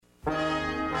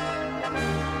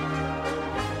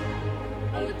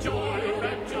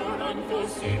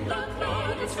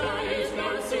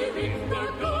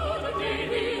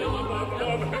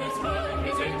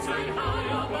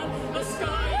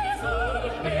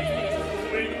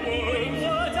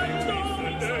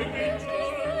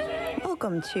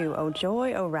Welcome to O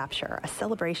Joy, O Rapture, a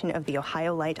celebration of the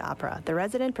Ohio Light Opera, the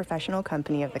resident professional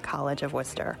company of the College of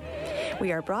Worcester.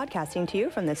 We are broadcasting to you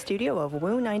from the studio of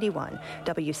WU 91,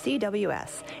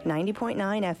 WCWS, 90.9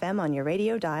 FM on your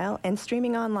radio dial, and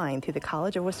streaming online through the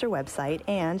College of Worcester website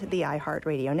and the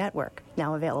iHeartRadio network,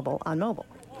 now available on mobile.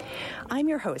 I'm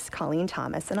your host, Colleen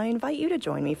Thomas, and I invite you to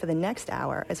join me for the next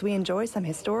hour as we enjoy some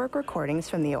historic recordings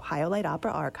from the Ohio Light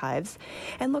Opera archives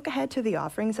and look ahead to the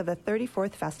offerings of the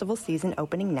 34th festival season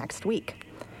opening next week.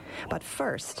 But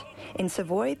first, in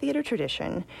Savoy theater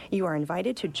tradition, you are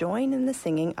invited to join in the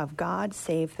singing of God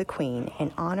Save the Queen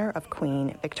in honor of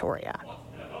Queen Victoria.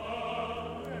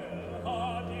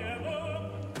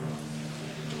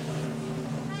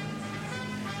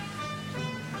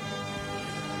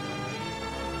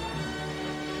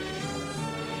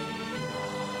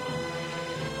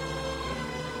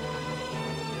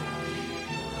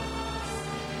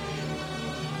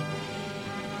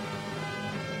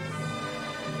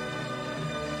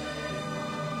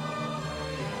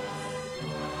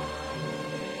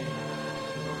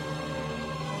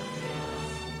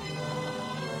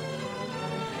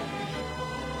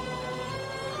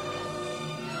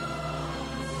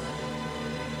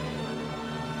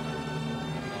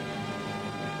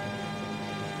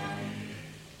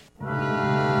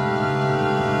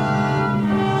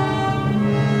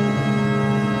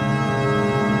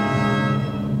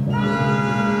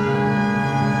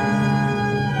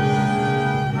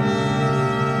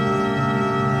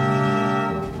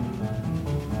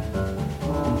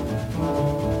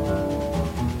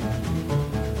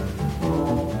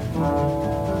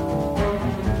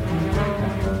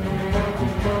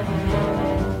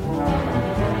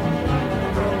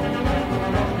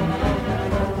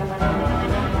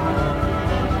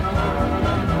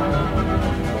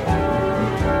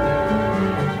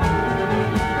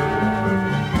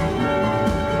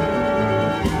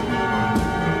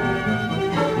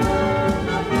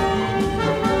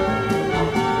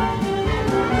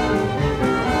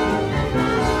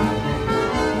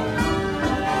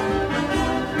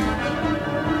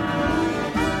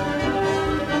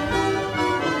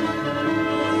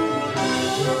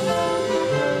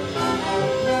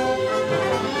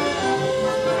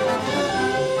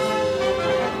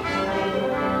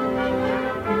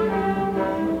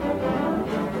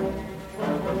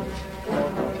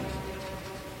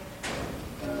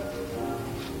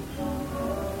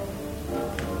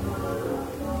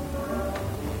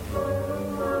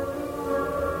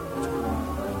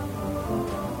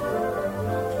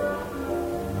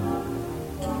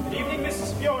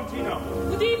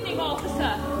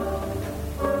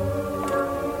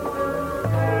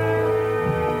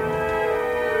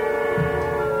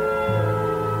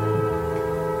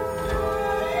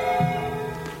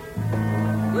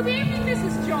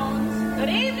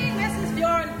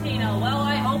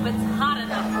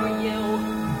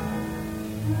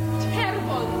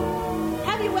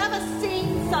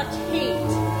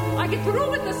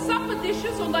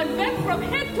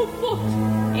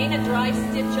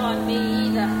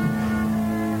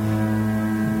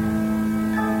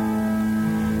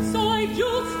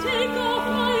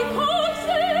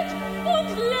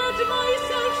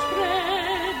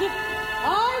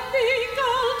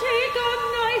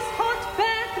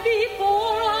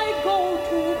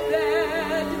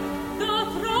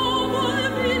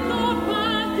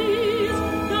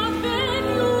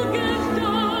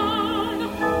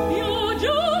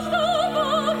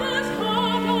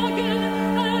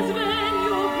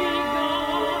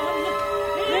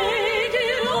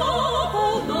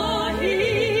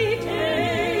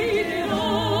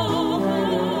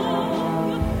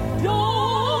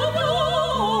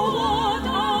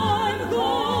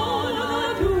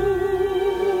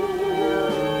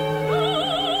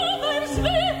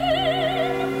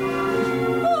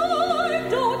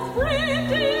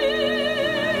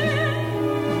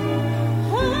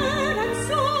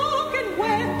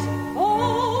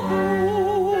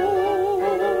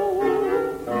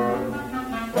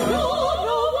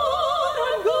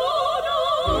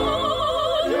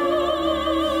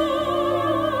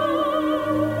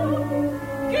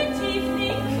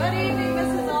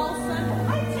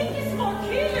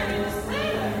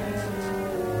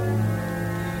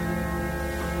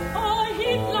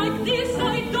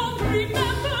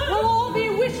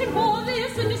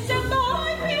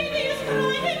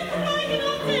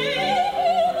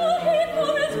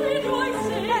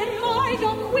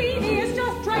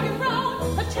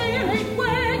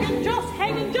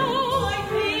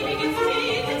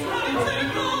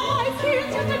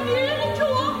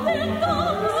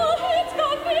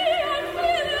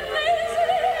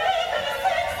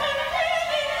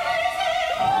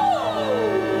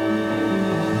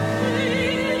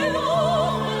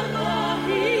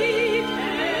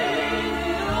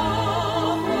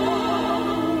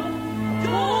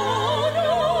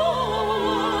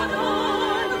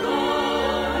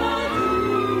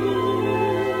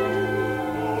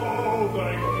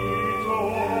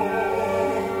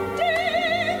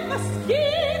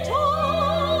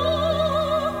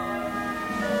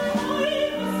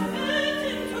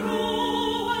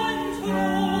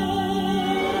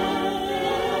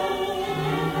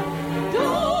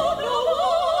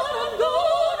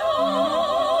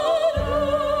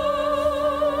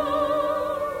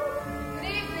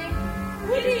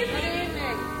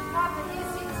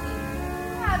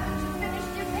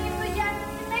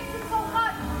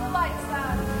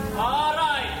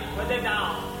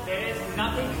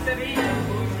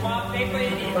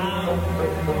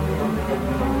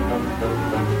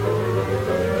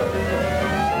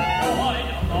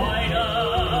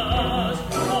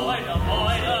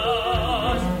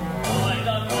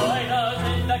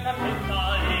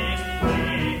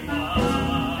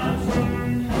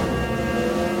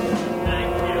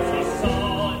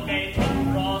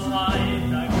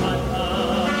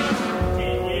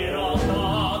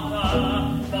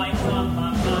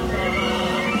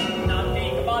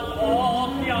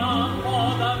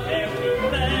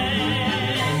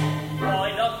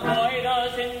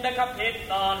 in the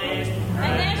capitalist.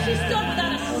 And there she stood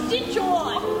without a stitch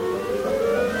on.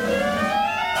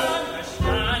 And the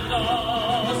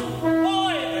scandals,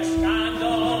 why the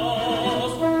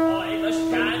scandals, why the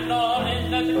scandal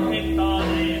in the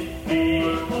capitalist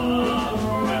paper.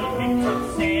 Well, Victor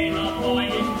saying a boy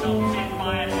jumps in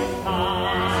by his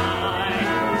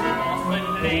tie. Often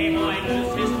Playboy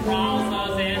loses his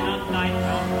trousers in a night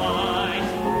of fight.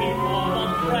 People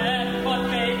want bread, but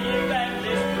they give them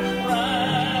this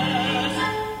press.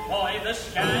 Why the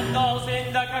scandals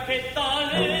in the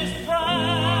capitalist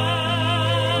press?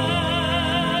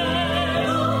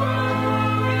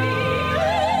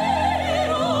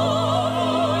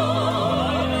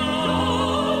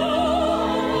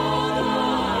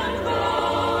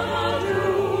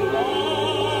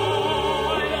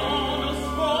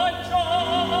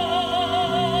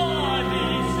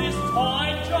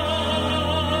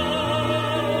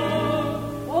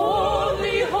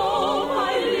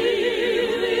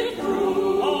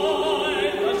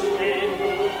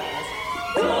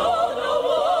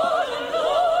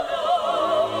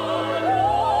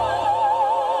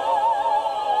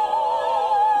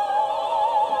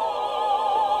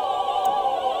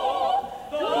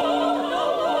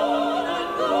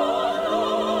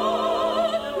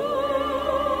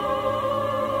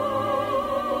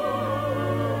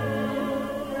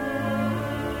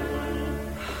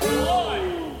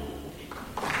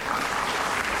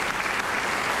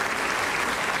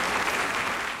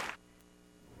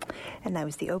 And that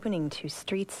was the opening to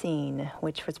Street Scene,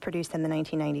 which was produced in the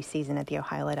 1990 season at the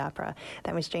Ohio Light Opera.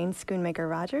 That was Jane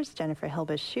Schoonmaker-Rogers, Jennifer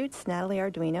Hilbus-Schutz, Natalie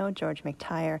Arduino, George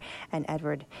McTire, and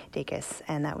Edward Dacus.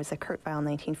 And that was a Kurt Weill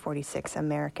 1946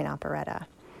 American operetta.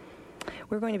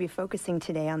 We're going to be focusing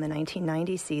today on the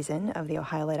 1990 season of the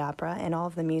Ohio Light Opera, and all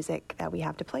of the music that we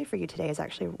have to play for you today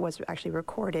was actually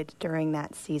recorded during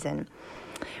that season.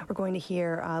 We're going to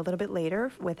hear a little bit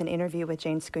later with an interview with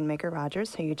Jane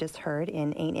Schoonmaker-Rogers, who you just heard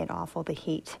in Ain't It Awful the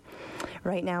Heat.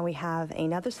 Right now we have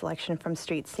another selection from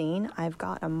Street Scene, I've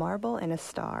Got a Marble and a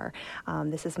Star.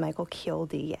 This is Michael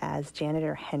Kieldy as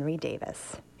janitor Henry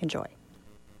Davis. Enjoy.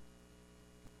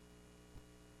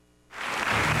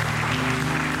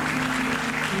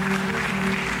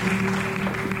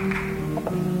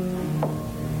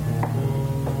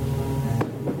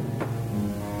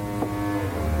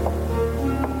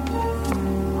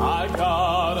 I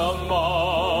got a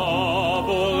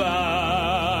marble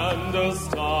and a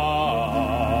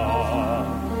star,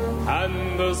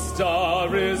 and the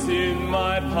star is in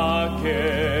my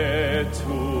pocket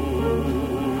too.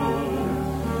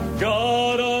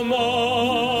 Got a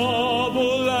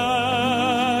marble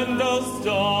and a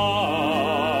star,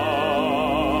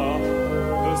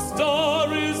 the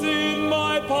star is in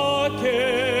my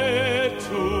pocket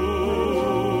too.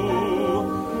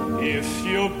 If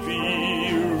you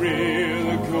be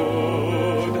real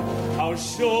good, I'll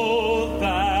show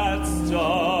that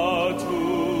star to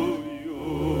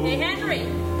you. Hey, Henry,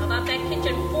 how about that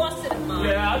kitchen faucet of mine?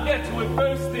 Yeah, I'll get to it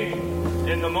first thing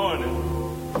in the morning.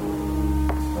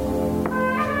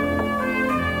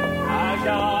 I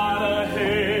got a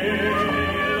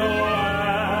halo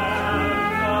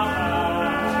and a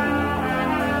hat,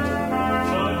 but the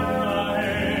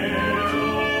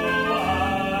halo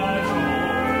I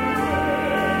don't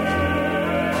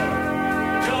wear.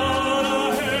 Got a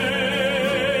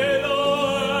halo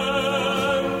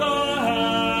and a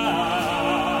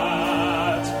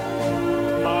hat,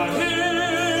 my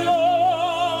halo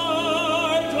I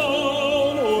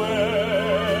don't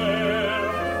wear.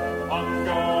 I'm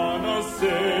gonna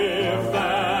save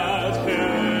that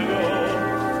halo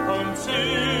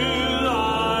until I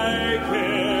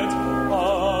get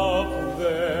up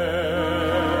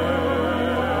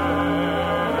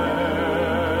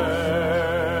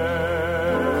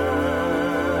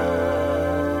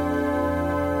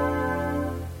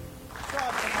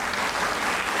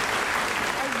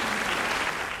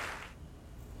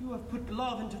You have put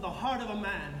love into the heart of a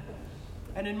man,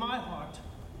 and in my heart,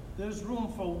 there's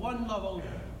room for one love only.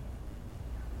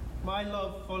 My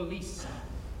love for Lisa.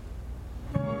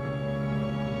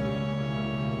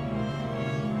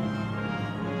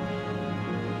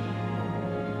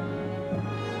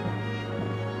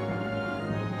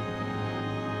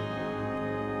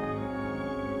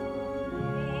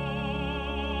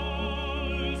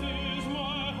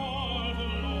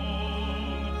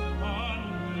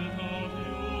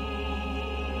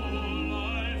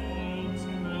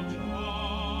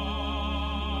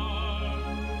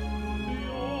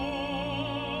 Yours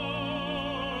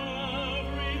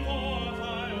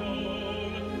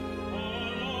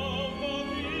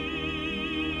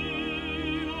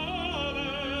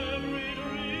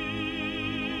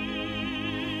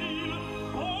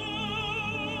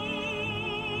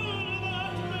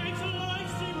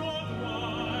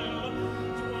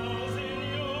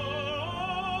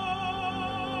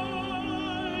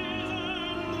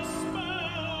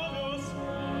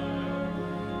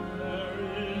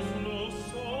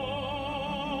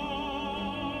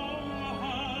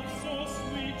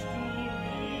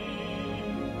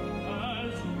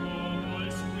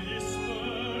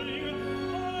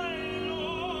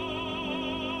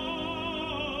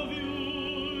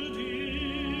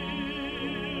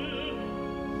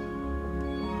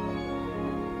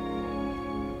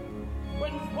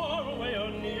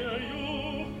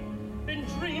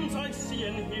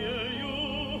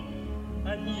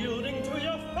and yielding to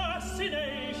your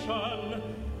fascination,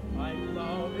 I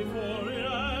bow before in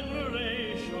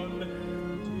admiration.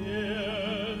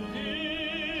 Dear,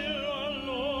 dear,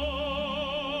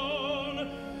 alone,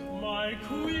 my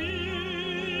queen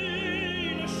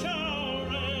shall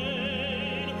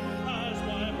reign as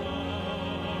my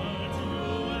heart you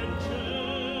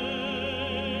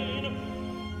enchain.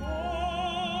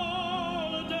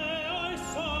 All day I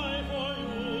sigh for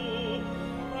you,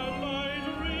 and I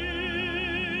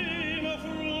dream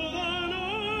through the night.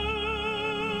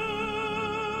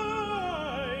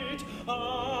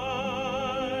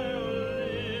 I'll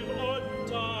live or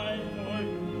die for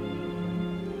you,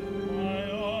 my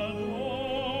adored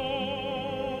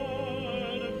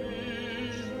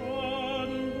vision.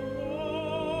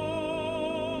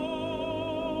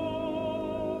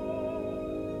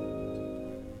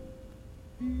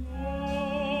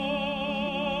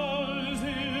 Yours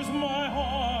is my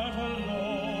heart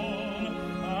alone,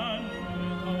 and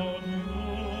without you,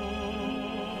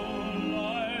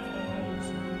 life has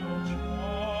no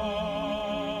charm.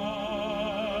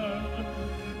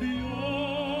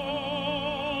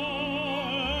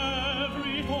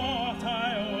 Every thought I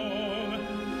own,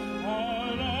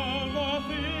 all of the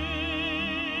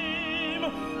theme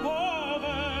of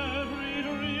every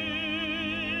dream.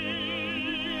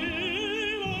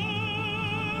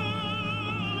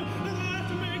 That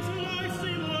makes life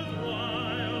seem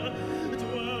worthwhile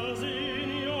dwells in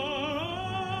your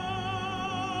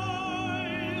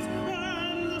eyes,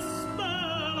 and the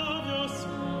spell of your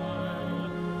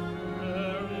smile.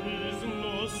 There is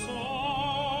no song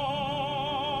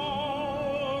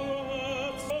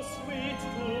that's so sweet to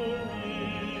me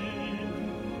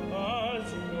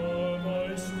as your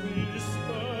voice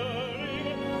whispering,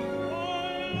 I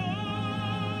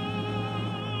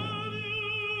love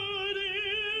you,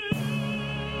 dear.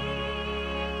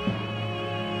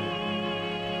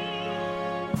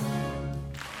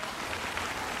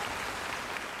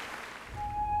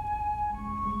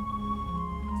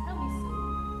 Tell me, sir,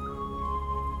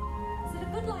 is it a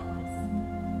good likeness?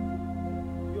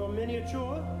 Your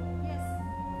miniature? Yes.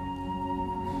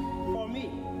 For me.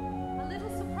 A little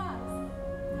surprise.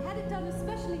 I had it done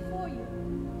especially for you.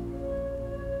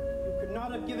 You could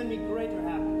not have given me greater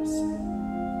happiness.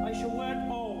 I shall wear it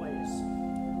always,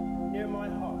 near my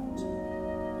heart.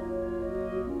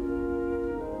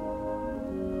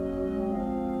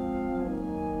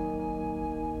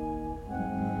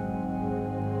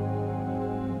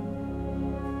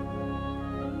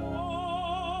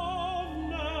 Love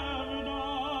never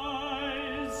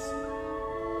dies,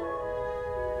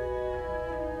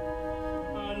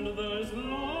 and there's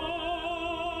love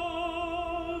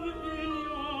in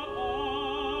your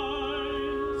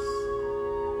eyes.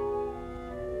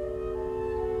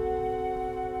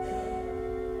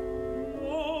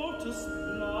 Lotus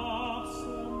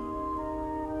blossom,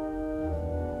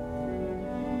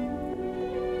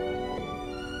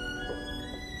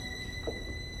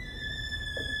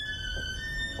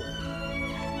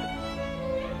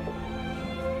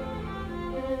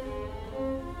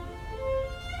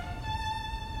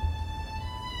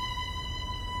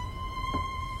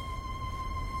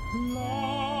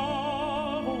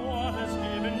 love, what has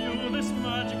given you this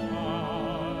magic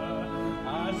power?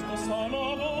 As the sun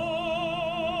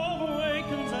above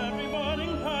awakens every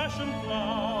budding passion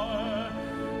flower,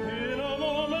 in a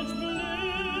moment's bliss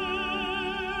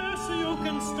you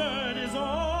can stir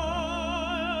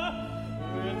desire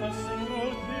with a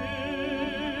single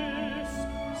kiss,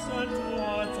 set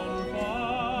hearts on fire.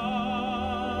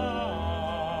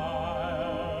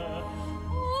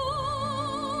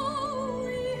 Oh,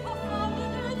 we have found a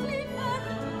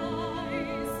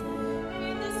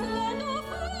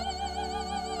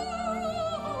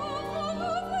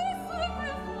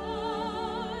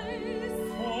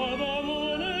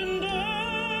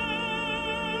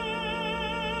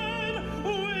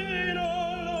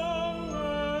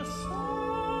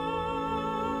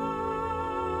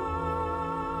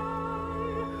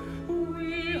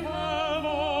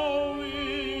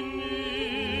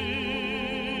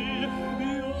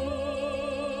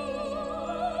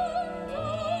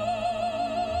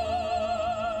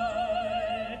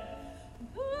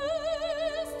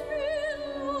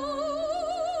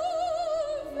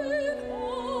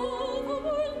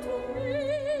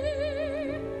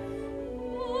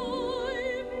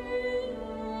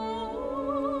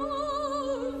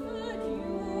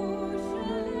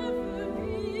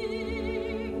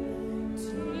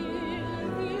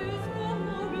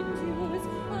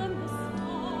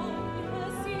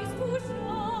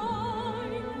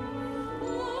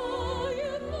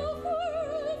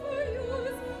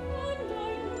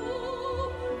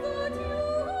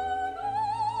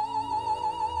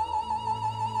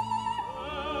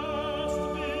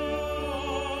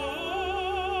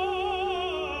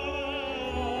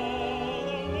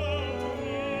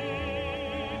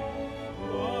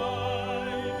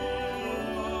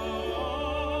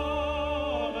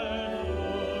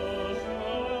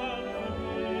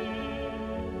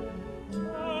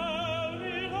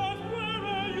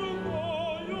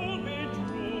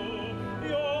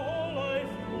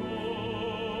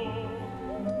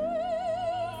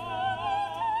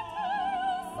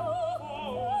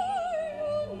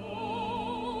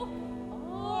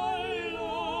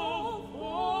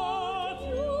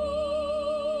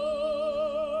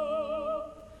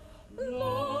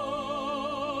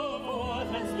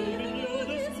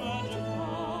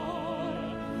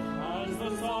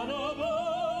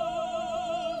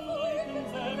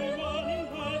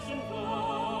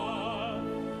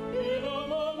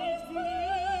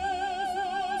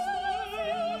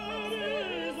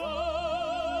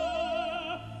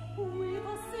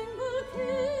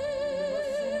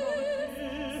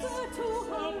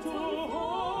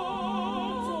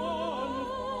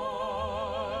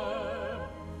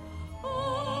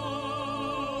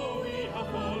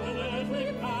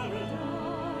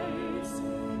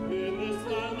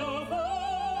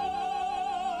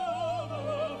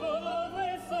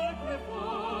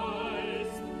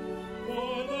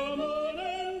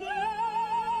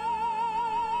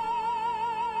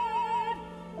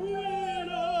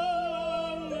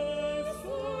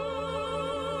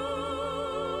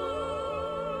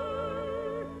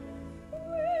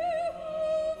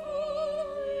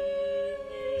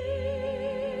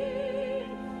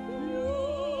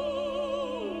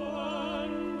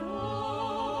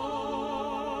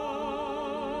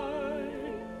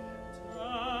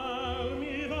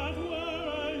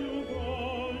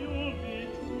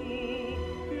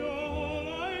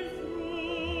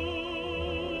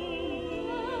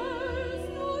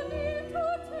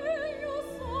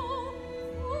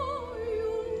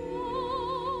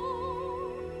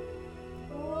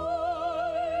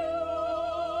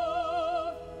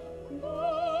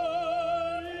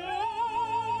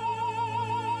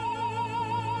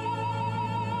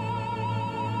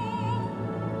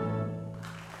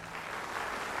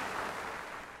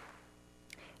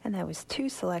And that was two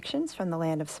selections from The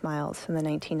Land of Smiles from the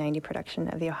 1990 production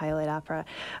of the Ohio Light Opera,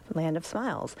 Land of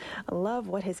Smiles. Love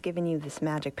What Has Given You This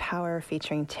Magic Power,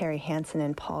 featuring Terry Hansen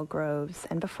and Paul Groves.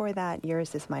 And before that,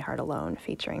 Yours Is My Heart Alone,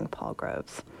 featuring Paul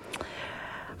Groves.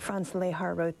 Franz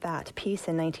Lehár wrote that piece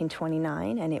in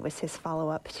 1929, and it was his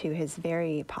follow-up to his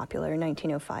very popular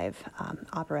 1905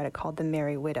 operetta called The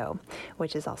Merry Widow,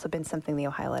 which has also been something the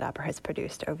Ohio Light Opera has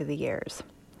produced over the years.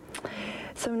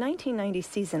 So 1990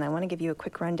 season, I want to give you a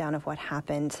quick rundown of what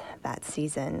happened that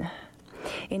season.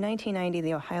 In 1990,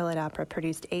 the Ohio Light Opera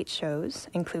produced 8 shows,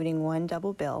 including 1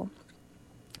 double bill.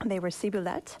 They were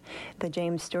Ciboulette, the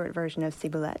James Stewart version of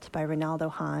Ciboulette by Rinaldo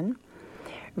Hahn,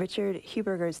 Richard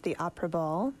Huberger's The Opera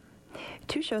Ball,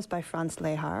 2 shows by Franz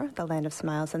Lehár, The Land of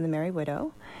Smiles and The Merry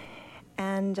Widow,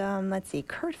 and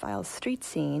Kurt Weill's Street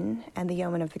Scene and The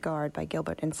Yeoman of the Guard by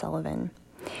Gilbert and Sullivan.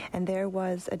 And there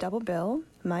was a double bill,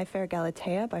 My Fair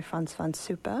Galatea by Franz von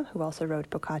Suppe, who also wrote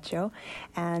Boccaccio,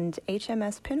 and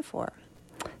HMS Pinafore.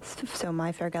 So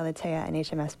My Fair Galatea and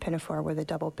HMS Pinafore were the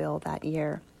double bill that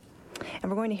year. And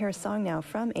we're going to hear a song now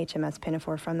from HMS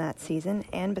Pinafore from that season,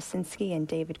 Anne Basinski and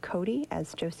David Cody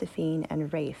as Josephine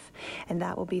and Rafe. And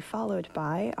that will be followed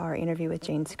by our interview with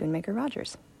Jane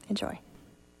Schoonmaker-Rogers. Enjoy.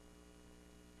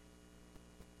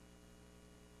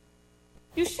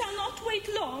 You shall not wait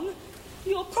long.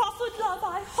 Your proffered love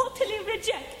I haughtily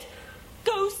reject.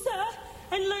 Go, sir,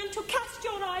 and learn to cast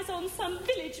your eyes on some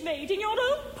village maid in your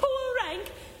own poor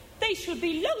rank. They should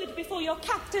be lowered before your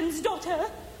captain's daughter.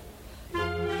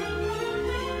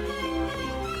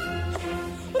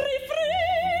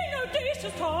 Refrain,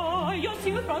 audacious toyos,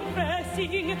 you from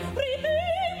pressing.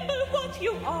 Remember what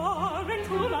you are and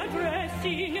whom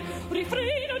addressing.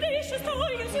 Refrain, audacious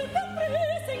toyos, you from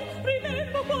pressing.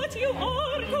 Remember what you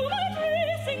are and whom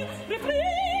addressing.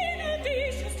 Refrain,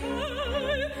 audacious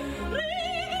toyos, remember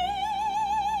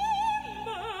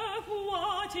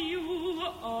what you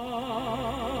are.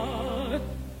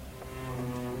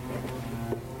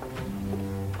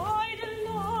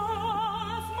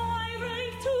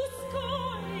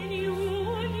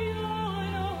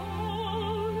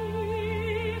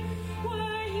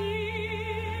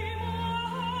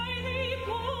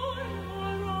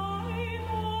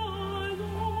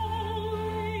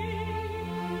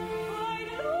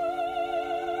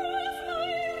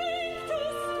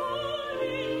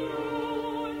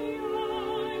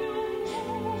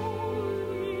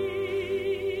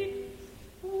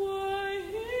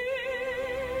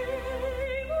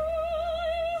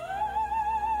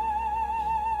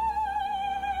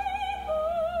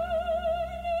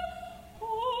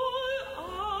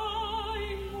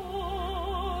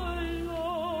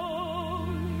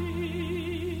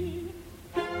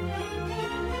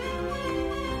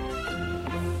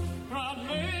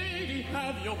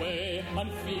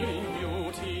 Unfeeling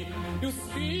beauty, you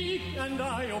speak and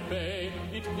I obey.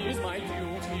 It is my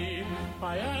duty.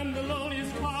 I am the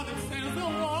loneliest car that sails the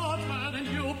water, and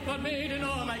you, poor maiden,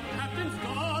 are my captain's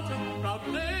daughter. Proud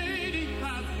lady,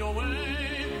 have your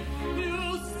way.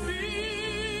 You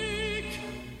speak,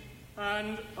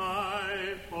 and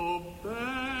I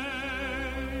obey.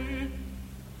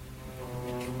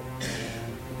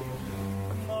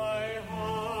 My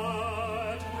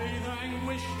heart with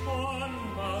anguish torn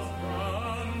must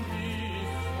run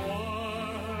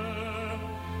before her.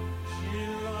 She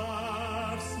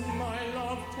loves my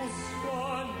love to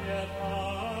scorn, yet I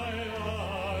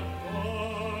adore her.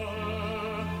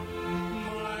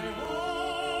 My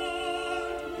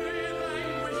heart with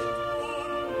anguish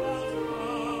torn must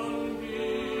run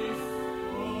before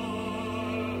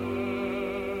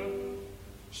her.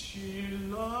 She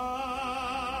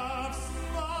loves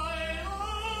my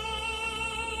love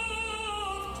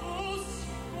to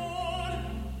scorn,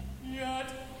 yet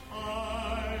I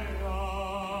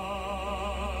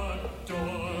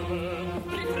adore her.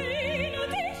 Refrain,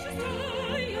 audacious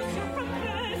toyos, you from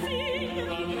pressing.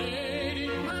 Proud lady,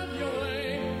 have your way,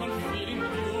 unfeeling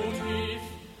beauty.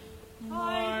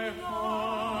 My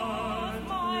heart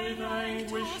with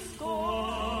anguish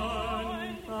torn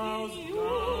bows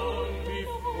down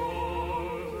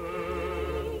before her.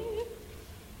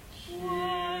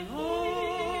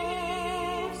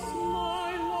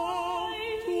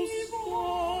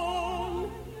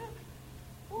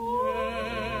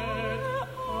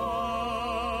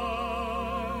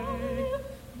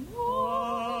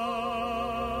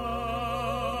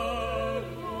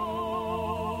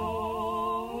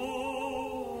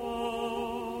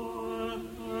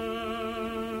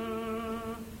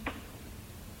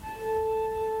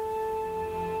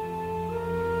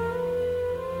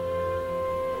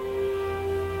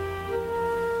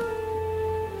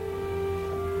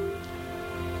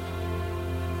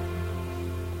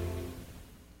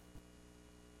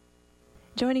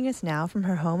 Joining us now from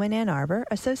her home in Ann Arbor,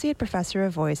 Associate Professor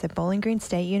of Voice at Bowling Green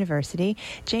State University,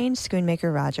 Jane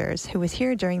Schoonmaker-Rogers, who was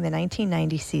here during the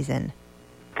 1990 season.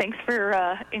 Thanks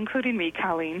for including me,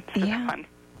 Colleen. This was fun.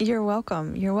 You're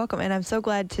welcome. You're welcome. And I'm so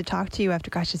glad to talk to you after,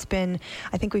 it's been,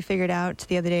 I think we figured out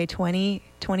the other day,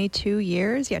 22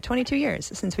 years? Yeah, 22 years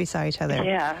since we saw each other.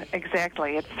 Yeah,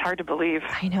 exactly. It's hard to believe.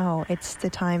 I know. The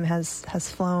time has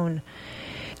flown.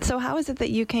 So how is it that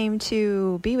you came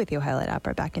to be with the Ohio Light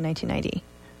Opera back in 1990?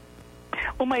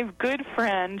 Well, my good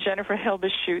friend, Jennifer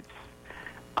Hilbeschutz,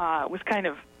 was kind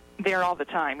of there all the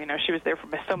time. You know, she was there for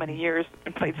so many years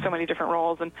and played so many different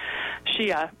roles. And she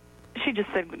just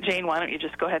said, Jane, why don't you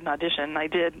just go ahead and audition? And I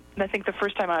did. And I think the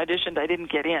first time I auditioned, I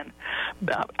didn't get in.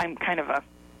 I'm kind of a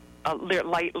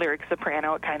light lyric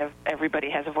soprano. Everybody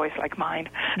has a voice like mine.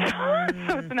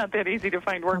 So it's not that easy to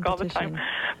find work all the time.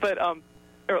 But,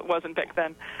 or it wasn't back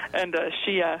then. And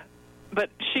but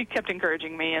she kept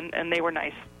encouraging me, and they were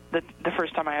nice the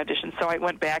first time I auditioned. So I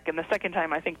went back, and the second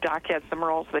time I think Doc had some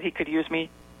roles that he could use me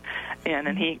in,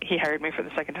 and he hired me for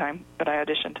the second time that I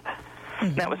auditioned.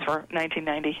 Mm-hmm. That was for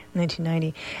 1990.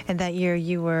 1990. And that year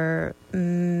you were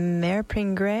Mère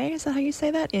Pingré, is that how you say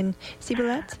that, in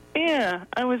Ciboulette? Yeah,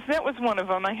 that was one of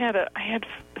them. I had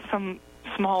some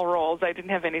small roles. I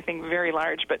didn't have anything very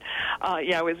large, but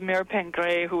I was Mère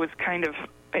Pingré, who was kind of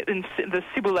in the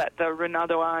Ciboulette, the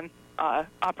Renaudot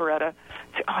operetta.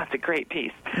 It's a great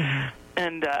piece. Mm-hmm.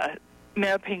 And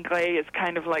Mère Pingré is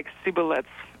kind of like Ciboulette's,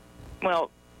 well,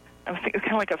 I think it's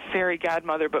kind of like a fairy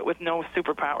godmother, but with no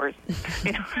superpowers.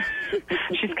 You know,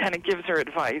 she kind of gives her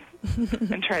advice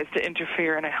and tries to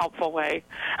interfere in a helpful way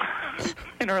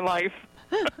in her life.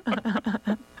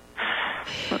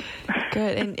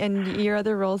 Good. And your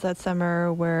other roles that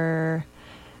summer were...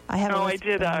 I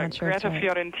did Greta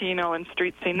Fiorentino and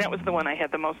Street Scene. That was the one I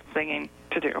had the most singing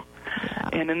to do. Yeah.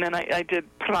 And then I did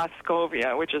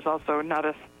Praskovia, which is also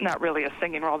not really a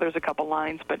singing role. There's a couple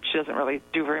lines, but she doesn't really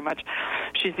do very much.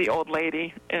 She's the old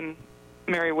lady in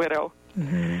Merry Widow.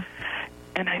 Mm-hmm.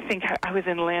 And I think I was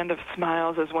in Land of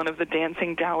Smiles as one of the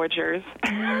dancing dowagers.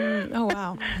 Oh,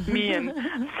 wow. Me and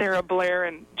Sarah Blair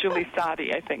and Julie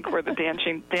Sadi, I think, were the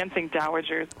dancing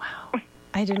dowagers. Wow.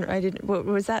 I didn't.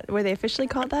 Was that? Were they officially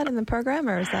called that in the program,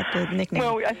 or is that the nickname?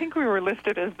 Well, I think we were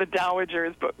listed as the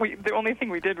Dowagers, but the only thing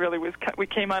we did really was we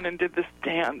came on and did this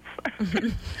dance,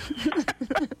 and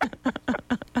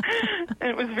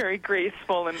it was very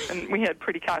graceful, and we had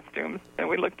pretty costumes, and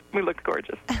we looked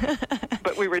gorgeous.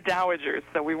 But we were Dowagers,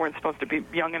 so we weren't supposed to be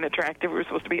young and attractive. We were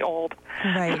supposed to be old.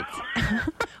 Right,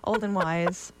 old and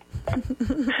wise.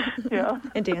 Yeah,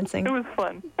 and dancing. It was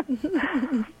fun.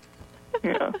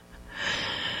 Yeah.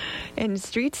 In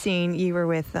Street Scene, you were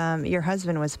with your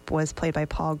husband was played by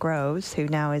Paul Groves, who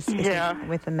now is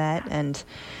with the Met and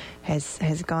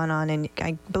has gone on and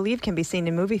I believe can be seen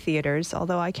in movie theaters.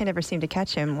 Although I can never seem to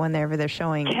catch him whenever they're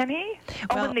showing. Can he?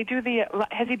 Well, when they do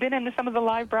has he been into some of the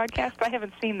live broadcasts? I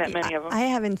haven't seen that many of them. I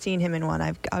haven't seen him in one.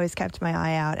 I've always kept my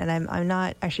eye out, and I'm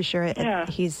not actually sure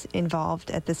he's involved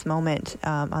at this moment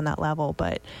on that level,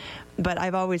 but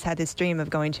I've always had this dream of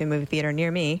going to a movie theater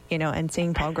near me, and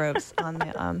seeing Paul Groves on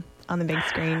the big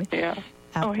screen. Yeah.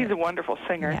 Oh, he's a wonderful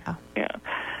singer. Yeah.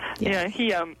 Yeah.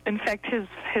 He, in fact,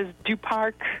 his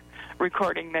Duparc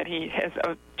recording that he has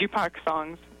of Duparc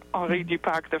songs. Henri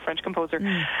Duparc, the French composer.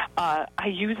 I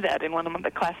use that in one of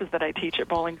the classes that I teach at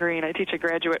Bowling Green. I teach a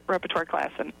graduate repertoire class,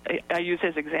 and I use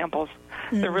his examples.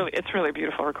 It's really a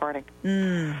beautiful recording.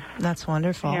 That's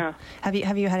wonderful. Yeah.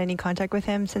 Have you had any contact with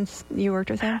him since you worked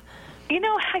with him?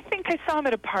 I think I saw him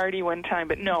at a party one time,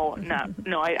 but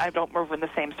I don't move in the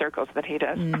same circles that he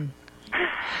does.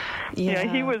 Yeah,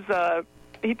 he was.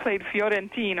 He played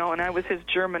Fiorentino, and I was his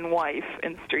German wife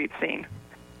in Street Scene.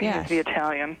 He was the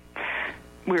Italian.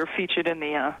 We were featured in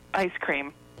the Ice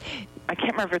Cream. I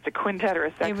can't remember if it's a quintet or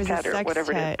a sextet or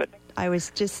whatever it is. But I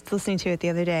was just listening to it the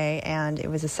other day, and it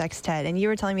was a sextet. And you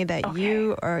were telling me that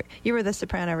you were the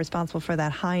soprano responsible for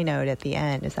that high note at the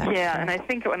end. Is that correct? And I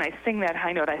think when I sing that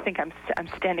high note, I think I'm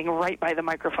standing right by the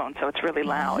microphone, so it's really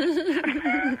loud.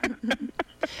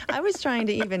 I was trying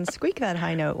to even squeak that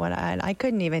high note and I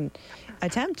couldn't even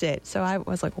attempt it. So I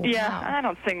was like, wow. Yeah, I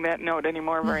don't sing that note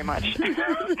anymore very much.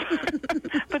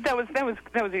 But that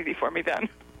was easy for me then.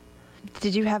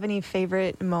 Did you have any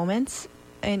favorite moments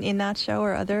in that show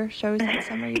or other shows this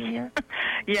summer you were here?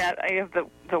 Yeah, I have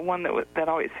the one that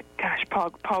always, gosh,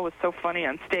 Paul was so funny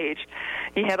on stage.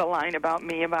 He had a line about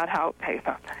me about how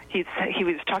he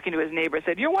was talking to his neighbor.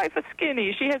 Said, "Your wife is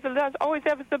skinny. She always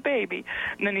has a baby."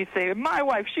 And then he'd say, "My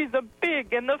wife, she's the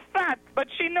big and the fat, but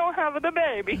she no have the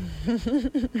baby."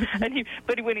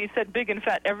 But when he said big and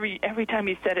fat, every time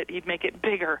he said it, he'd make it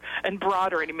bigger and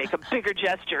broader, and he'd make a bigger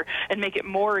gesture and make it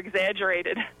more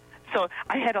exaggerated. So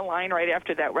I had a line right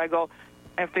after that where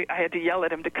I had to yell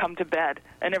at him to come to bed,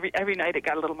 and every night it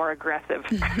got a little more aggressive.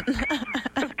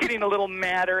 I was getting a little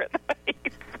madder at the way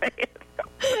he'd say it.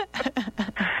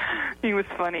 He was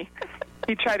funny.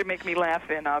 He tried to make me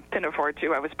laugh in Pinafore,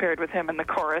 too. I was paired with him in the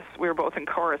chorus. We were both in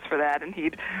chorus for that, and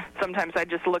sometimes I'd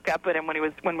just look up at him when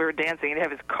we were dancing. He'd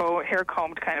have his hair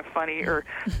combed kind of funny, or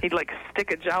he'd like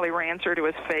stick a Jolly Rancher to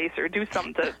his face, or do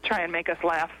something to try and make us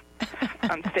laugh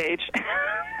on stage.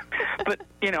 But,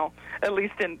 at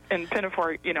least in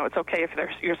Pinafore, it's okay if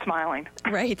you're smiling.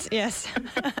 Right, yes.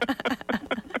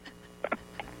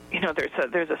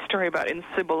 There's a story about in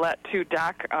Ciboulette, too.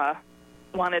 Doc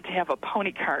wanted to have a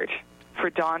pony cart for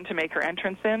Dawn to make her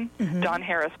entrance in. Mm-hmm. Dawn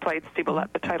Harris played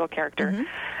Ciboulette, the title character. Mm-hmm.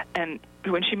 And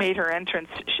when she made her entrance,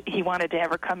 he wanted to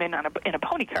have her come in in a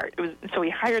pony cart. So he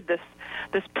hired this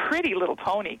pretty little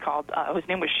pony called, whose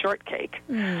name was Shortcake.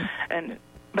 Mm.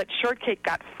 But Shortcake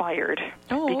got fired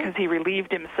because he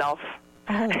relieved himself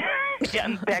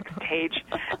backstage,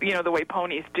 the way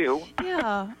ponies do.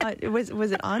 Yeah.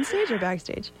 Was it on stage or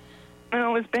backstage?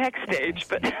 No, it was backstage,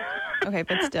 but okay,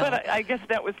 but still. But I guess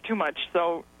that was too much,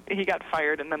 so he got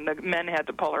fired, and then the men had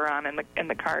to pull her on in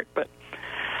the cart. But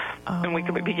and we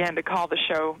began to call the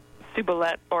show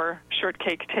Ciboulette or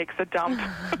Shortcake Takes a Dump.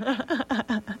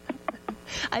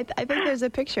 I think there's a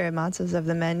picture at Matzos of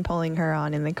the men pulling her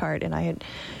on in the cart, and I had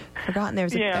forgotten there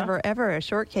was ever a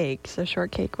Shortcake. So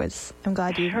Shortcake was. I'm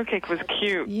glad you. Shortcake was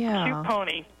cute. Yeah. Cute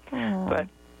pony, but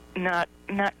not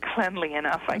cleanly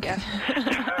enough, I guess.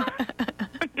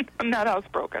 Not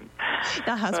housebroken.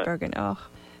 Not housebroken. Oh.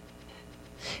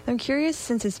 I'm curious,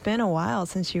 since it's been a while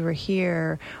since you were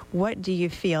here, what do you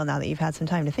feel, now that you've had some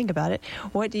time to think about it,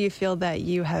 what do you feel that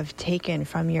you have taken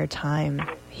from your time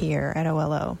here at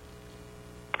OLO?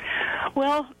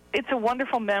 Well, it's a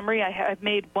wonderful memory. I've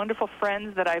made wonderful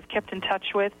friends that I've kept in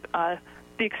touch with.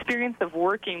 The experience of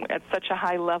working at such a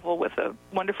high level with a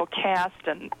wonderful cast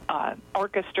and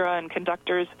orchestra and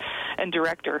conductors and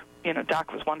director,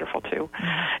 Doc was wonderful too.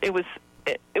 It was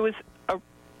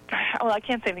I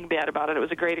can't say anything bad about it. It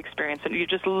was a great experience, and you're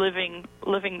just living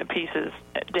the pieces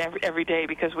every day,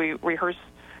 because we're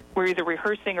either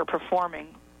rehearsing or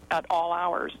performing at all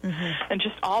hours, and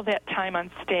just all that time on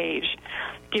stage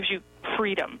gives you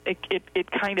freedom.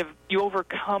 It kind of, you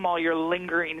overcome all your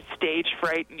lingering stage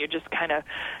fright, and you just kind of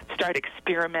start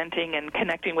experimenting and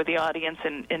connecting with the audience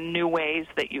in new ways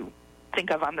that you think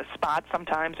of on the spot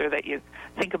sometimes, or that you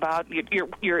think about.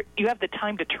 You have the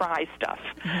time to try stuff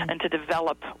and to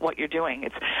develop what you're doing.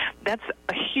 That's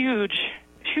a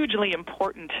hugely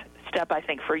important step, I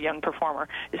think, for a young performer,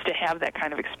 is to have that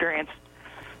kind of experience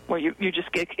where you just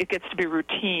it gets to be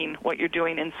routine what you're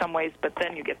doing in some ways, but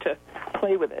then you get to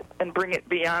play with it and bring it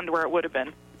beyond where it would have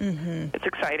been. It's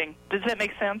exciting. Does that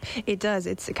make sense? It does.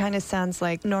 It kind of sounds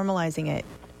like normalizing it,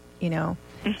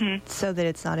 so that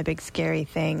it's not a big scary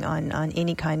thing on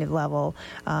any kind of level,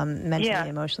 mentally,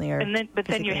 emotionally, or but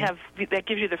then you have, that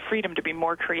gives you the freedom to be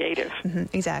more creative.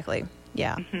 Exactly.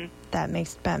 Yeah. That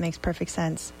makes perfect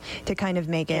sense, to kind of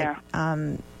make it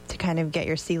to kind of get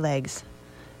your sea legs,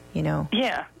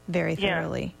 very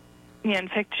thoroughly. Yeah, in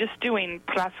fact, just doing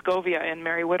Praskovia and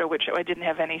Merry Widow, which I didn't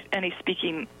have any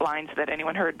speaking lines that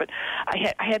anyone heard, but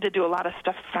I had to do a lot of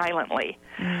stuff silently.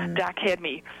 Doc had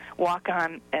me walk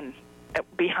on, and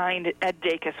behind Ed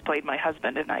Dacus played my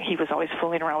husband, and he was always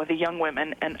fooling around with the young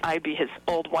women, and I'd be his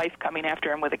old wife coming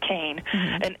after him with a cane.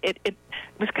 And it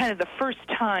was kind of the first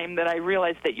time that I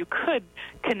realized that you could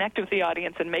connect with the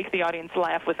audience and make the audience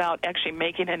laugh without actually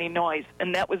making any noise,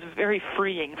 and that was very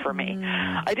freeing for me.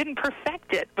 I didn't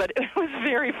perfect it, but it was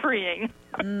very freeing.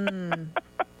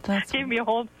 Gave me a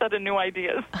whole set of new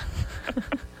ideas.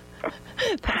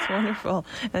 That's wonderful.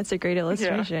 That's a great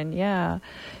illustration. Yeah.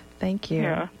 Thank you.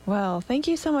 Yeah. Well, thank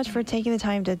you so much for taking the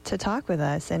time to talk with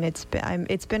us, and it's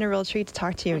been a real treat to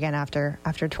talk to you again after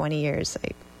 20 years. I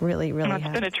really have.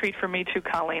 It's been a treat for me too,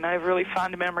 Colleen. I have really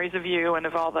fond memories of you and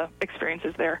of all the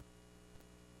experiences there.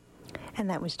 And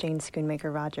that was Jane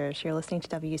Schoonmaker-Rogers. You're listening to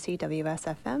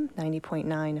WCWS-FM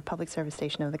 90.9, a public service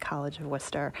station of the College of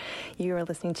Worcester. You are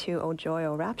listening to O Joy,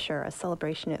 O Rapture, a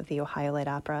celebration of the Ohio Light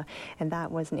Opera. And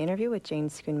that was an interview with Jane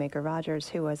Schoonmaker-Rogers,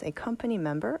 who was a company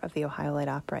member of the Ohio Light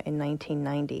Opera in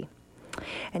 1990.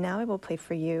 And now I will play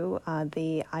for you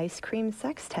the Ice Cream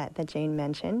Sextet that Jane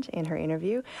mentioned in her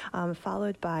interview,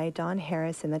 followed by Dawn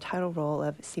Harris in the title role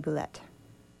of Ciboulette.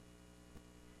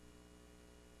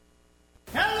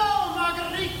 Hello,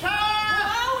 Margarita!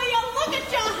 Oh, will you look at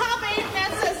your hubby,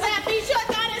 Mrs. Zapp? He's sure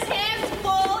got his hands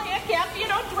full. Here, careful you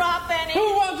don't drop any. Who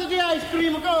wanted the ice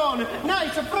cream cone?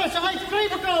 Nice, a fresh ice cream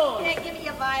cone. Here, give me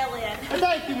your violin.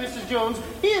 Thank you, Mrs. Jones.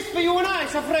 Here's for you and I, a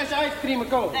fresh ice cream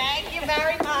cone. Thank you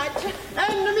very much.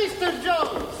 And Mr.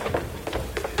 Jones.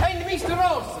 And Mr.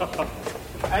 Rose.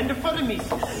 And for the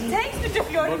Mrs. Thanks, Mr.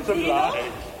 Fiorentino.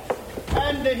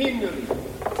 And the Henry.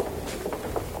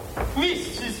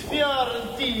 Mrs.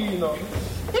 Fiorentino.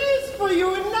 Here's for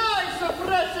you a nice,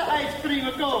 fresh ice cream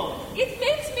cone. It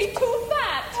makes me too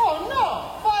fat. Oh,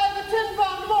 no. 5 or 10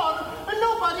 pounds more, and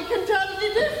nobody can tell the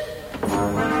difference.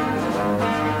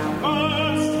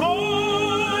 First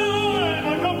time I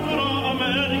come to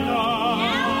America.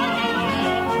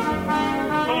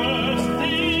 First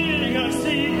thing I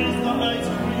see is the ice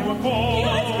cream cone.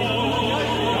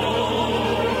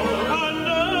 And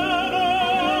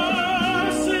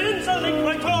ever since I licked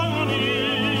my tongue on it,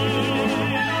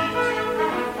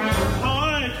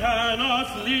 I cannot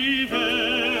leave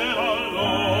it alone.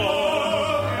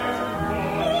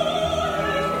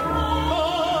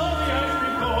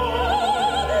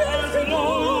 As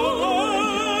long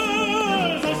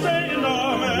as I stay in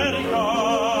America,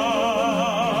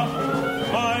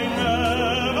 I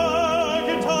never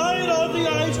get tired of the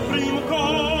ice cream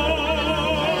cone.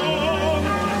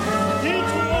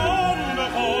 It's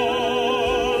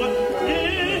wonderful,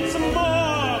 it's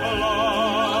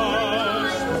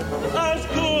marvelous, as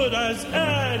good as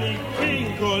any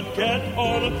king could get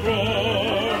on a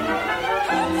throne.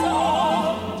 Hands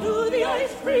off to the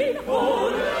ice cream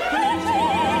cone.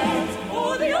 Hands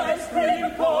for the ice cream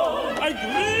cone. I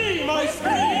scream, I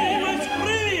scream, I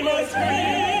scream, I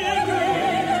scream.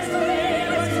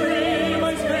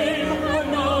 I scream.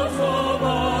 I'm not so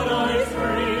bad, I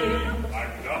scream.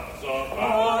 I'm not so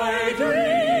bad. I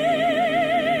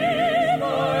dream, I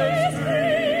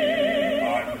scream.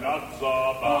 I'm not so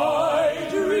bad. I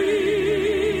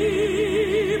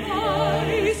dream,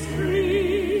 I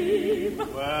scream.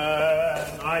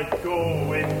 When I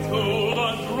go into the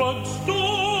drugstore,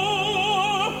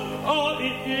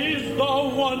 it is the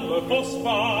wonderful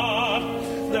spot.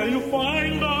 There you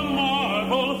find a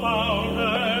marble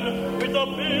fountain with a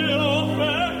bill of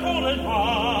cold and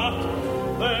hot.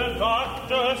 The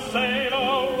doctors say the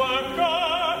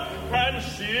worker can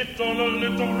sit on a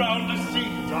little round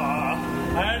seater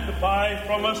and buy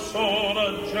from a soda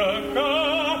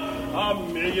jerker a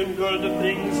million good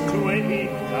things to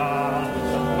eat.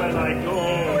 When I go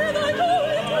When I go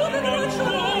into the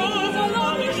drugstore, the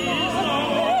long is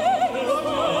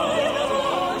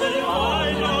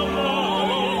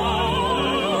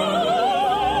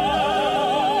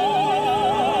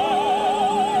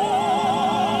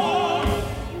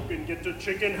you can get the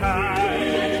chicken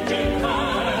high,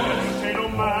 potato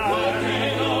mash,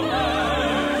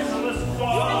 on the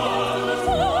spot.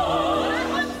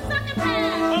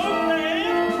 Okay.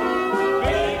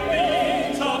 Big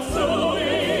beans of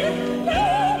suey,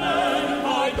 lemon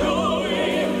pie gooey,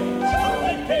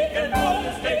 chocolate cake and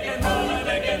roller, steak and roller,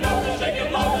 leg and roller, shake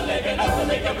and roller, leg and roller,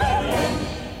 make a belly.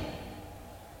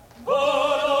 But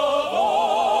of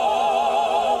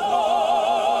all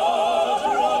the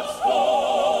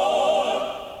drugstore,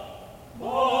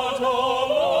 but of all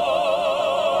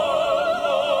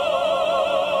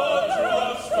the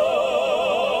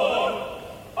drugstore,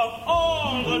 Of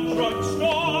all the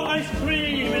drugstore, ice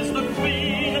cream is the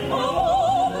queen. of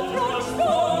all the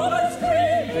drugstore, ice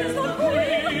cream is the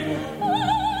queen.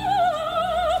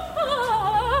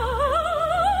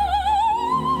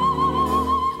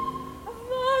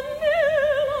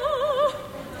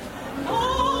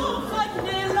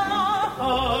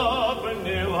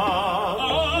 Vanilla,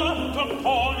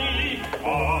 Toppoli,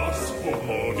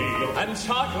 spumoni, And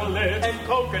chocolate, and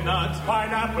coconut,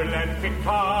 pineapple and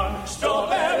pecan,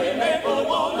 strawberry, maple,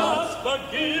 walnuts. the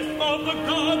gift of the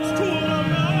gods to the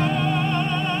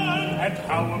man. And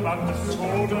how about the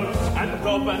sodas and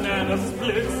the banana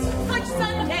splits? Such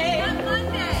Sunday and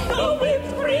Monday. The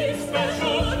whipped cream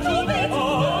special to be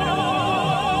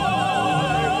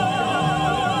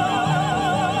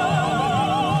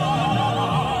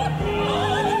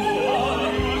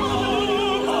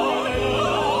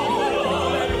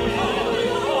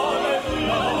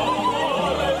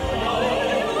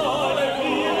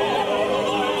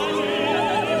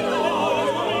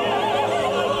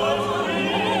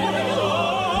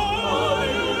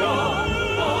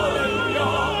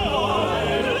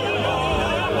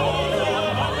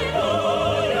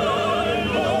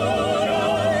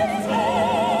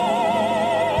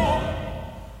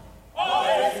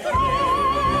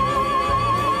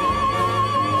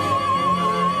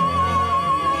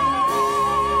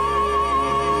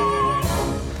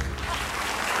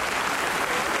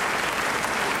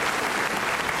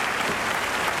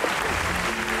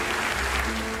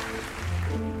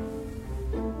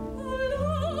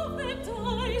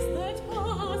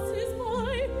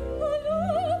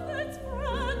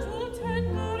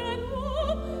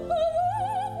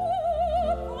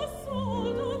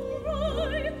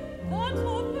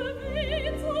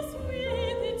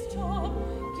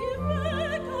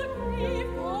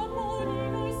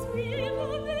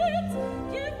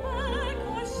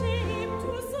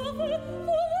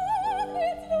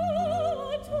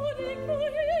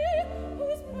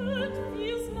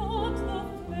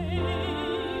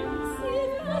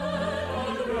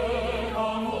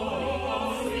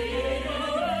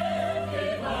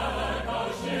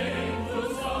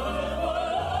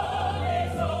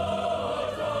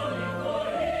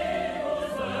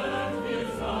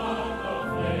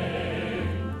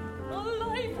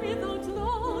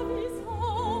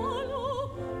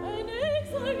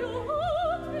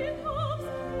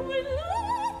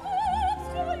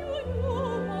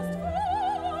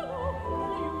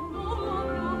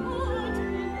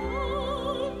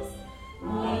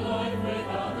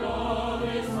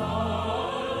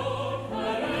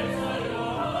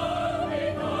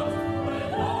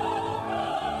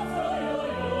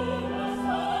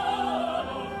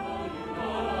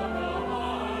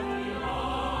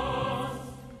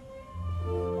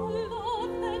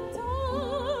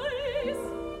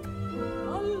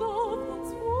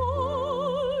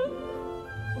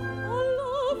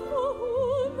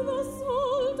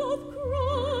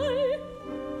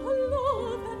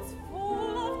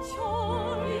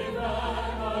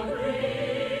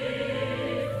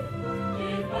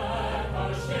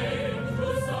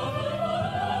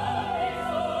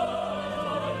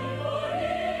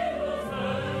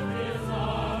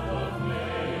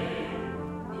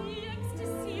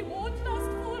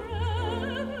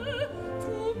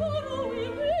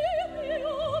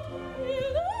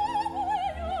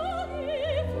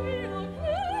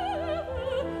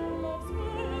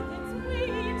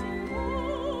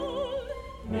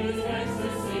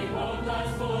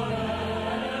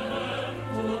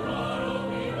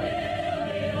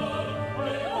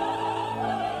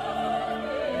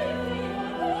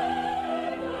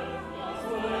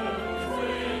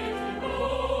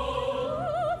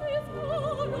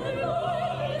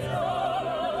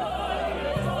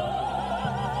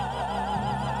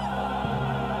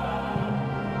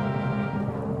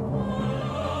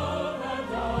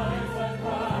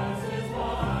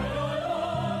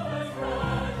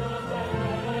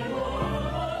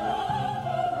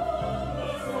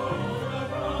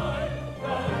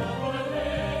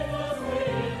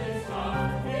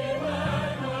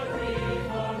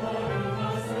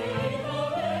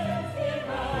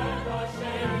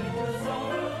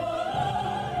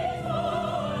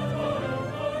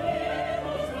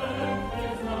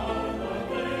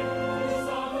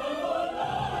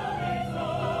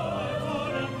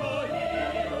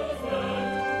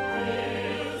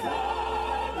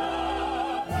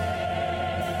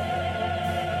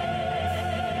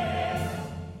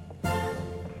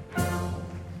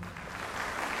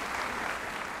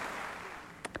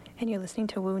And you're listening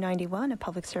to Woo 91, a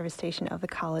public service station of the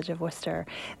College of Worcester.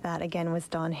 That, again, was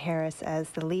Dawn Harris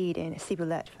as the lead in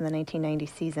Ciboulette from the 1990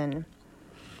 season.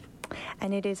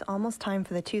 And it is almost time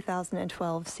for the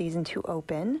 2012 season to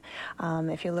open.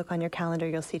 If you look on your calendar,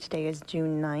 you'll see today is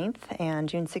June 9th, and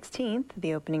June 16th,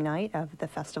 the opening night of the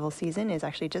festival season, is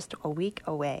actually just a week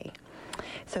away.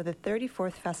 So the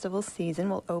 34th festival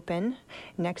season will open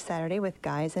next Saturday with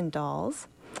Guys and Dolls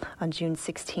on June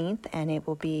 16th, and it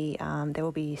will be there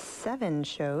will be 7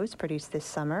 shows produced this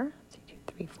summer.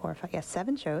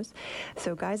 7 shows.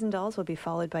 So Guys and Dolls will be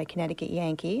followed by Connecticut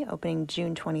Yankee opening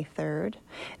June 23rd,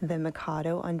 The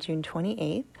Mikado on June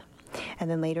 28th, and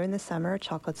then later in the summer,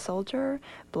 Chocolate Soldier,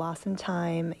 Blossom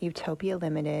Time, Utopia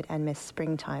Limited, and Miss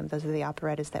Springtime. Those are the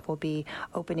operettas that will be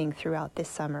opening throughout this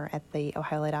summer at the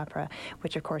Ohio Light Opera,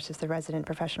 which of course is the resident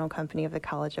professional company of the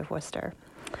College of Worcester.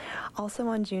 Also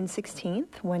on June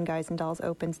 16th, when Guys and Dolls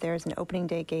opens, there's an opening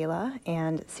day gala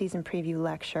and season preview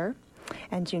lecture.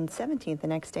 And June 17th, the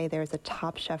next day, there's a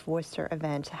Top Chef Worcester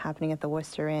event happening at the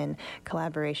Worcester Inn,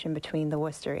 collaboration between the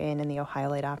Worcester Inn and the Ohio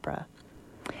Light Opera.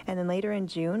 And then later in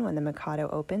June, when the Mikado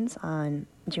opens on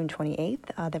June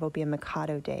 28th, there will be a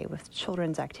Mikado Day with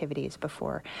children's activities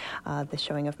before the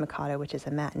showing of Mikado, which is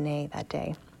a matinee that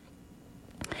day.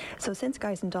 So since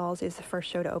Guys and Dolls is the first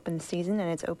show to open the season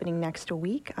and it's opening next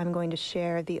week, I'm going to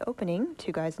share the opening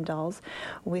to Guys and Dolls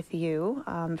with you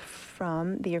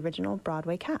from the original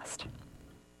Broadway cast.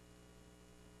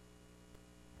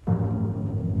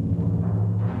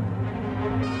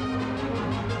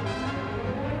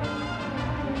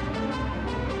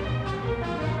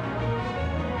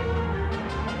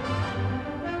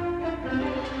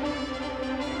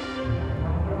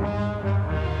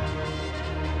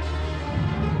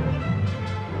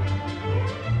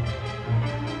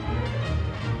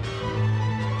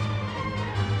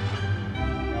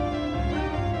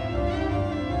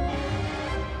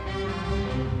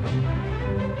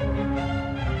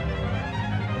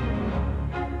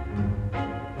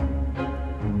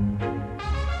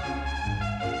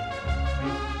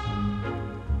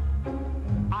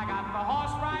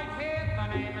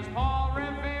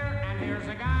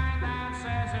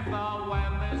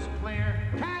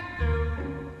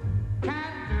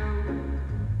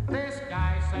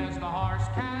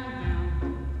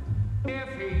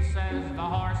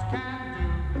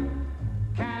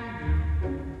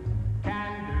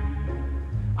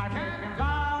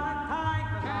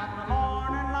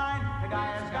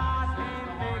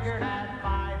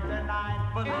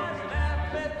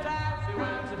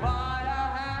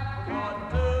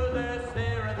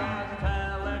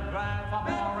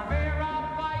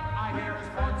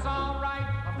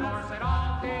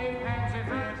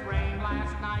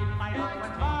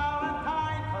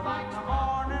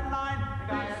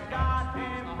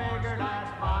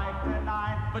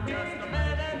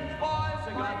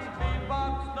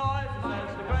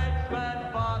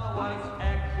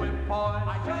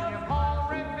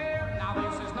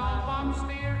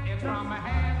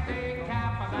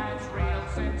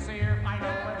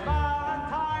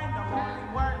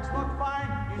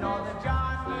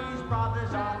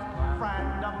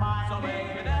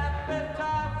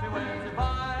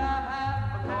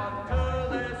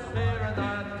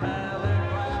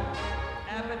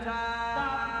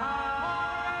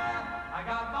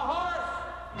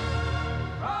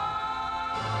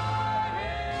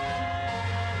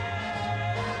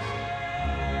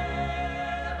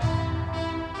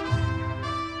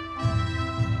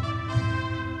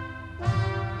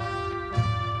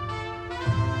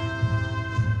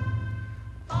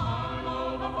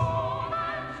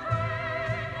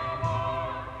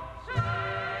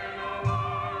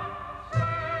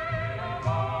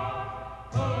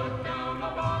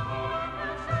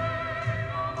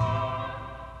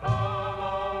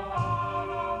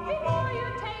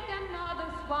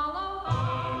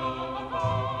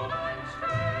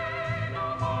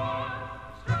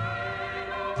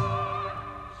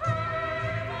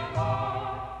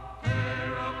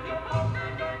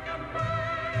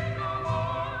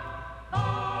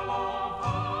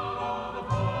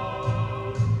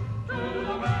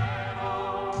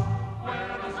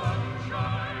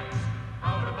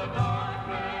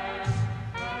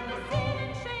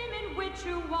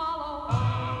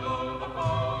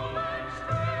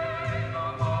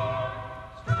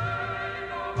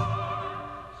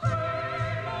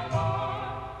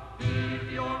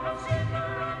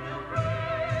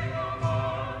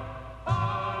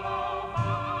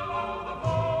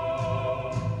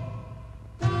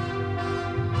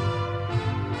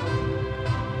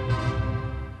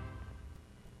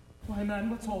 Man,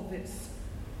 what's all this?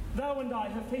 Thou and I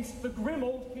have faced the grim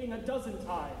old king a dozen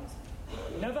times.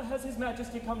 Never has his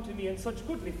majesty come to me in such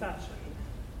goodly fashion.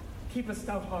 Keep a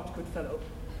stout heart, good fellow.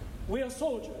 We are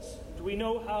soldiers, and we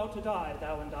know how to die,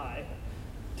 thou and I.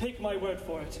 Take my word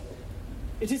for it.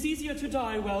 It is easier to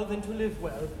die well than to live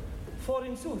well, for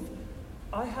in sooth,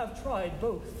 I have tried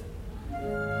both.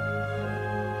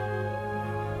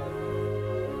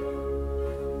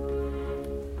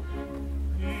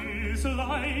 Is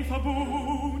life a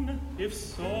boon? If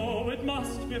so, it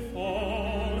must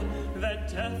befall, that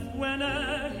death,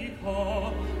 whene'er he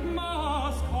call,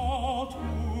 must call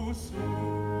too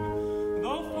soon.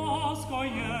 Though fourscore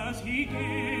years he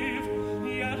give,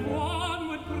 yet one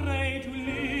would pray to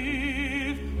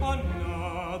live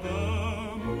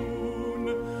another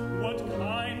moon. What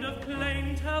kind of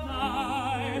plaint have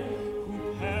I,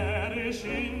 who perish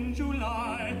in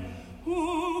July,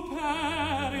 who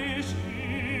perish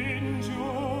in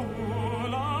July?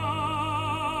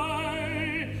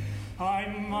 I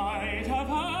might have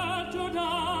had to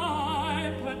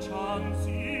die, perchance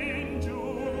in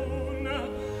June.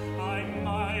 I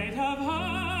might have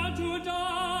had to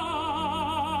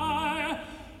die,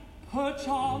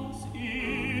 perchance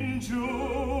in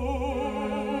June.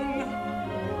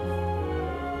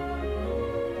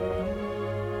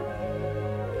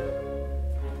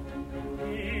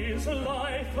 Is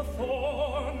life a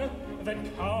thorn, then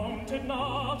count it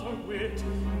not a whit,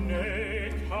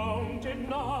 nay, count it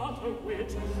not a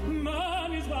whit,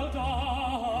 man is well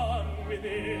done with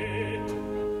it.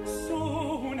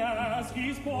 Soon as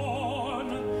he's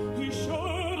born, he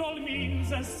should all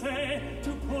means essay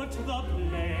to put the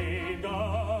plague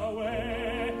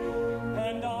away.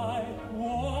 And I,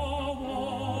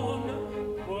 war-worn,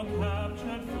 poor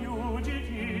captured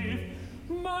fugitive,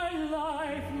 my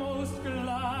life most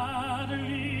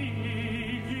gladly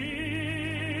give.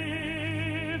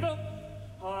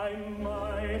 I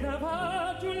might have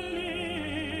had to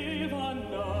live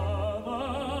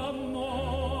another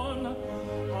morn.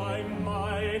 I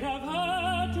might have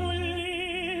had to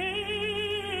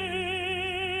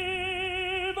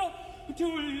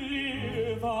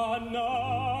live another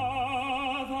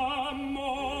morn.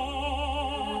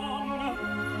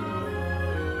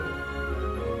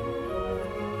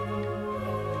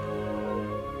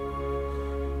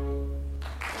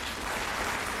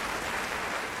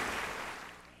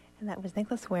 And that was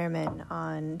Nicholas Wehrman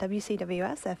on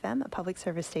WCWS-FM, a public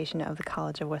service station of the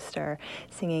College of Worcester,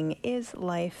 singing Is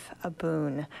Life a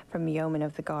Boon from Yeoman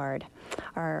of the Guard,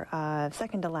 our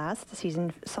second to last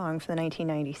season song for the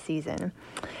 1990 season.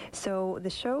 So the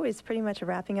show is pretty much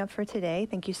wrapping up for today.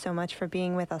 Thank you so much for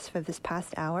being with us for this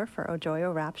past hour for O Joy,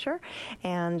 O Rapture.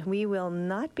 And we will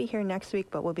not be here next week,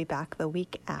 but we'll be back the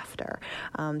week after.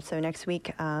 So next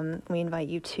week, we invite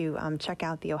you to check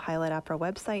out the Ohio Light Opera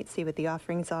website, see what the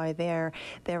offerings are there.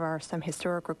 There are some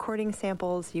historic recording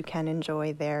samples you can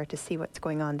enjoy there to see what's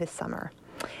going on this summer.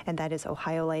 And that is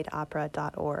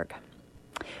ohiolightopera.org.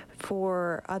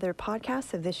 For other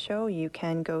podcasts of this show, you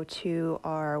can go to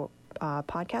our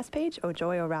podcast page,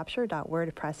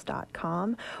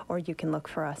 ojoyorapture.wordpress.com, or you can look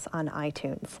for us on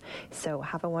iTunes. So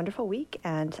have a wonderful week,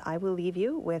 and I will leave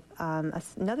you with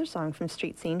another song from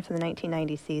Street Scene from the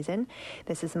 1990 season.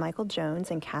 This is Michael Jones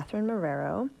and Catherine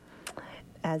Marrero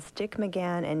as Dick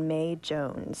McGann and Mae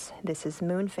Jones. This is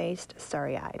Moon-Faced,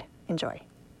 Starry-Eyed. Enjoy.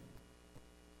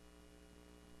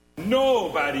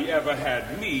 Nobody ever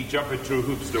had me jumping through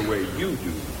hoops the way you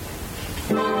do.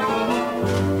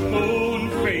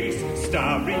 Moon-faced,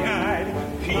 starry-eyed,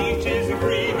 peaches and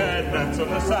cream and nuts on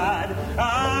the side.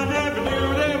 I never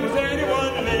knew there was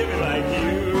anyone living like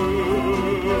you.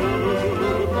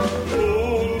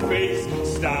 Moon-faced,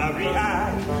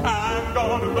 starry-eyed, I'm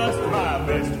gonna bust my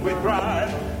vest with pride.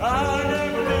 I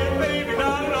never did, baby,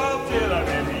 not at all till I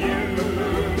met you.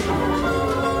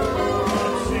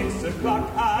 At 6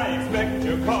 o'clock, I expect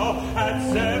your call.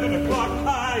 At 7 o'clock,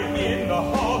 I am in the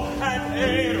hall. At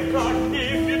 8 o'clock,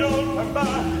 if you don't come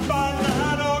by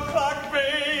 9 o'clock,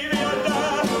 baby, I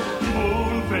die.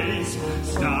 Moon-faced,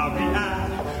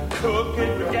 starry-eyed,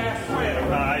 cooking the gas when I'm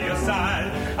by your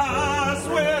side. I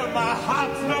swear my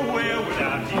heart's nowhere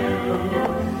without you.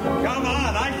 Come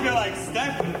on, I feel like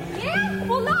stepping. Yeah?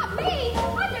 Well, not me.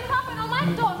 I've been hopping on my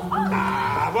dogs all the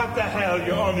time. What the hell?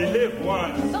 You only live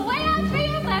once. The way I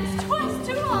feel, that's twice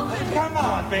too often. Come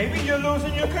on, baby, you're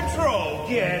losing your control.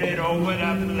 Get it over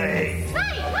the place.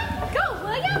 Say, let go,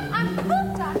 will you? I'm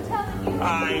hooked, I'm telling you.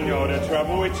 I know the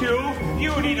trouble with you.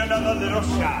 You need another little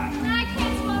shot. I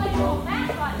can't smell any old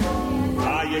back on you.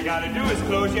 All you gotta do is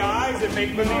close your eyes and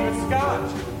make believe it's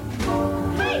scotch.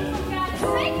 Hey, for God's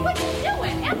sake, what you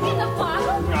doing? Empty the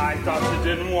bottle? I thought you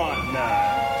didn't want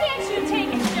none. Can't you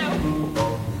take a joke?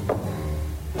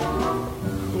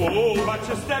 Oh, watch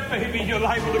your step, baby. You're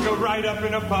liable to go right up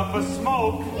in a puff of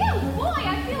smoke. You boy,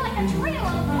 I feel like a trail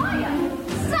on fire.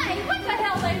 Say, what the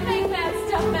hell they make that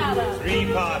stuff out of?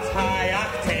 3 parts high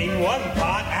octane, 1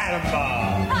 part atom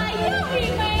bomb. Hey, you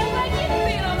eat, man, like you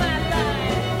feel on that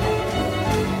thing.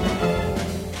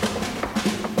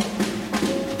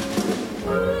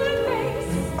 Good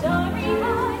face, starry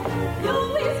eye, your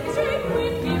whiskey straight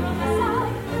with beer on the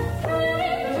side.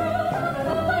 Thrilling through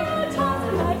the fire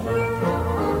tossing like you.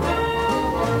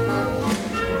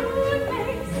 Good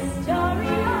face, starry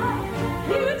eye,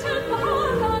 you took my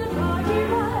heart on a party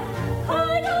ride. I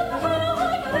don't know how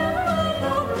I could ever ride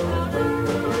over without you.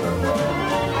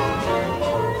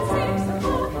 6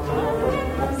 o'clock, I'm in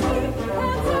my sleep.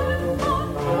 At 7 o'clock,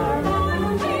 I'm on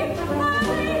my feet. At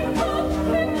 8 o'clock,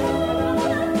 I'm in the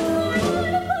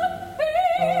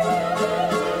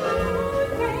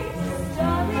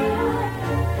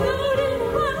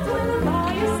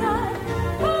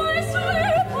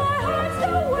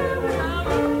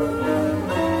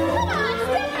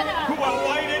Well,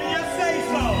 why didn't you say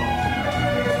so?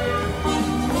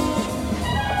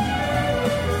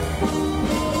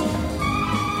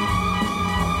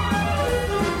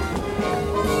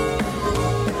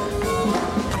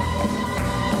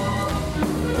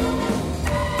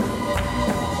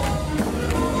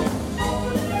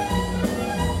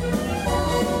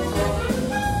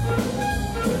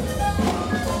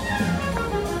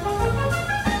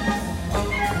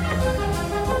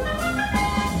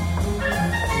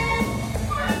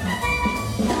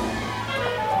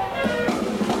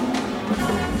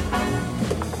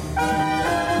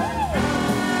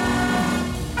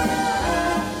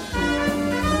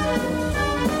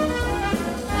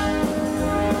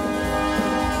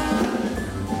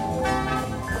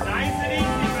 Nice and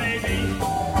easy, baby.